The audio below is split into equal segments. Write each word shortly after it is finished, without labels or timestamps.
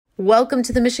Welcome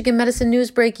to the Michigan Medicine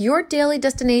News Break, your daily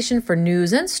destination for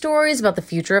news and stories about the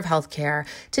future of healthcare.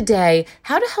 Today,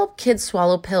 how to help kids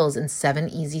swallow pills in 7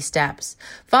 easy steps.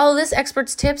 Follow this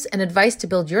expert's tips and advice to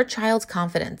build your child's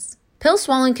confidence. Pill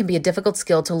swallowing can be a difficult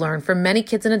skill to learn for many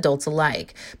kids and adults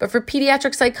alike. But for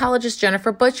pediatric psychologist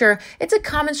Jennifer Butcher, it's a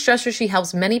common stressor she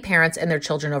helps many parents and their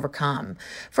children overcome.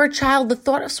 For a child, the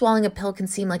thought of swallowing a pill can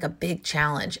seem like a big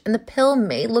challenge, and the pill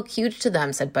may look huge to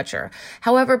them, said Butcher.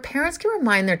 However, parents can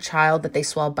remind their child that they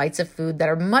swallow bites of food that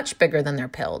are much bigger than their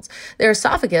pills. Their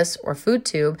esophagus, or food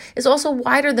tube, is also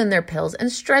wider than their pills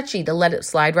and stretchy to let it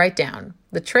slide right down.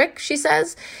 The trick, she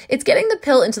says, it's getting the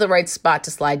pill into the right spot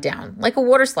to slide down, like a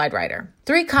water slide rider.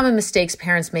 3 common mistakes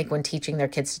parents make when teaching their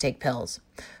kids to take pills.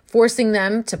 Forcing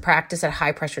them to practice at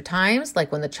high-pressure times,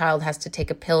 like when the child has to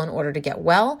take a pill in order to get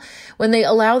well, when they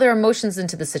allow their emotions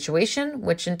into the situation,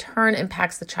 which in turn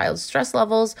impacts the child's stress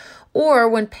levels, or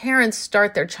when parents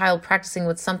start their child practicing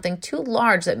with something too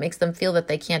large that makes them feel that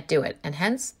they can't do it, and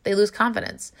hence they lose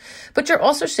confidence. Butcher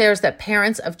also shares that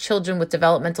parents of children with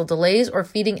developmental delays or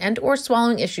feeding and or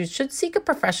swallowing issues should seek a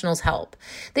professional's help.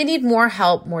 They need more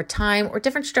help, more time, or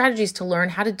different strategies to learn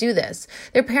how to do this.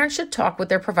 Their parents should talk with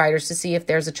their providers to see if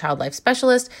there's a child life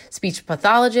specialist, speech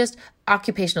pathologist,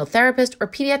 occupational therapist, or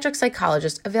pediatric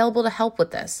psychologist available to help with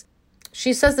this.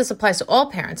 She says this applies to all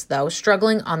parents, though,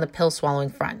 struggling on the pill swallowing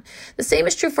front. The same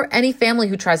is true for any family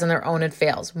who tries on their own and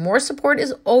fails. More support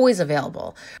is always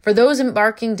available. For those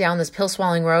embarking down this pill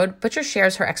swallowing road, Butcher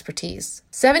shares her expertise.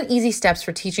 7 easy steps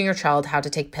for teaching your child how to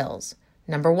take pills.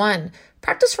 Number 1,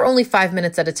 practice for only 5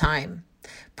 minutes at a time.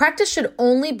 Practice should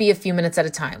only be a few minutes at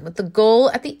a time, with the goal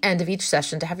at the end of each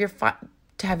session to have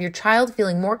your child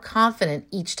feeling more confident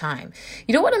each time.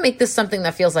 You don't want to make this something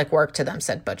that feels like work to them,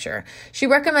 said Butcher. She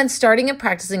recommends starting and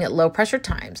practicing at low pressure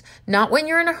times, not when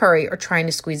you're in a hurry or trying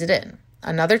to squeeze it in.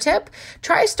 Another tip,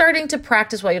 try starting to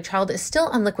practice while your child is still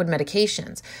on liquid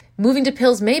medications. Moving to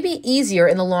pills may be easier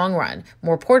in the long run,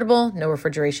 more portable, no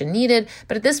refrigeration needed,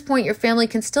 but at this point your family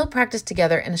can still practice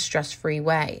together in a stress-free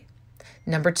way.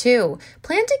 Number 2,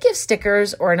 plan to give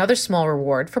stickers or another small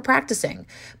reward for practicing.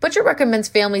 Butcher recommends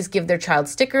families give their child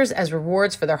stickers as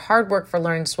rewards for their hard work for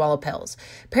learning to swallow pills.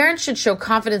 Parents should show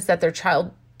confidence that their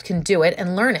child can do it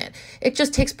and learn it. It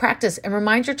just takes practice, and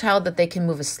remind your child that they can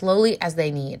move as slowly as they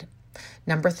need.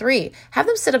 Number 3, have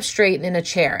them sit up straight in a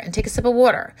chair and take a sip of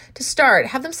water. To start,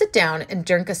 have them sit down and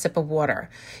drink a sip of water.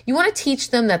 You want to teach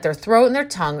them that their throat and their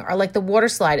tongue are like the water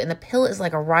slide and the pill is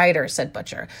like a rider, said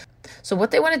Butcher. So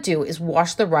what they want to do is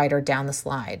wash the rider down the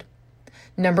slide.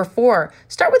 Number 4,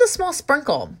 start with a small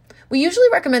sprinkle. We usually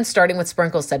recommend starting with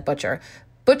sprinkles, said Butcher.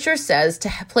 Butcher says to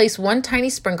place 1 tiny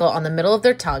sprinkle on the middle of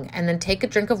their tongue and then take a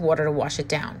drink of water to wash it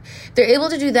down. If they're able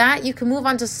to do that, you can move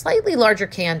on to slightly larger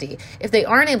candy. If they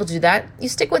aren't able to do that, you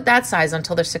stick with that size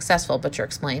until they're successful, Butcher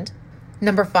explained.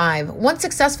 Number 5, once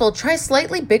successful, try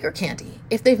slightly bigger candy.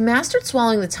 If they've mastered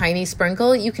swallowing the tiny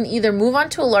sprinkle, you can either move on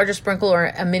to a larger sprinkle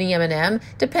or a mini M&M,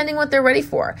 depending what they're ready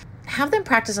for. Have them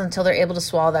practice until they're able to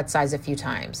swallow that size a few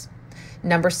times.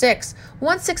 Number 6,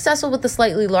 once successful with the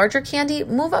slightly larger candy,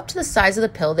 move up to the size of the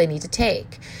pill they need to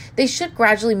take. They should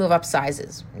gradually move up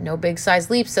sizes. No big size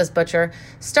leaps, says Butcher.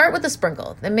 Start with a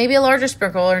sprinkle, then maybe a larger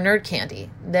sprinkle or nerd candy,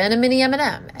 then a mini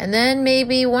M&M, and then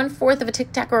maybe 1/4 of a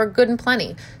Tic Tac or a Good and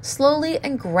Plenty. Slowly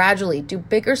and gradually do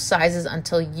bigger sizes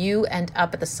until you end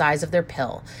up at the size of their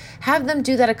pill. Have them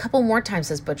do that a couple more times,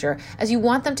 says Butcher, as you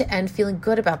want them to end feeling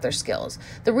good about their skills.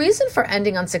 The reason for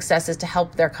ending on success is to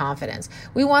help their confidence.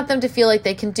 We want them to feel like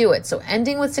they can do it, so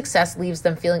ending with success leaves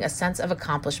them feeling a sense of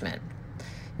accomplishment.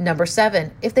 Number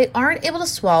 7, if they aren't able to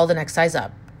swallow the next size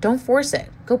up, don't force it.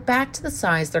 Go back to the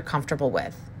size they're comfortable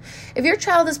with. If your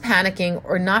child is panicking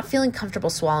or not feeling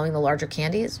comfortable swallowing the larger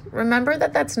candies, remember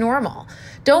that that's normal.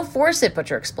 Don't force it,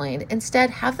 Butcher explained. Instead,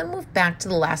 have them move back to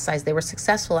the last size they were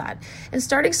successful at. And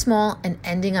starting small and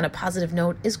ending on a positive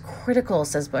note is critical,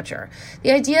 says Butcher.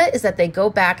 The idea is that they go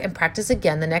back and practice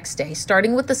again the next day,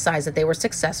 starting with the size that they were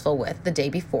successful with the day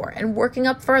before and working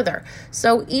up further.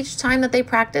 So each time that they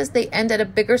practice, they end at a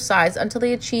bigger size until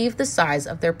they achieve the size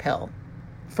of their pill.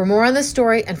 For more on this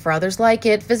story and for others like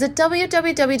it, visit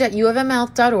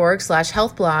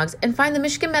www.uofmhealth.org/healthblogs and find the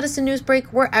Michigan Medicine News Break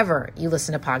wherever you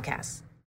listen to podcasts.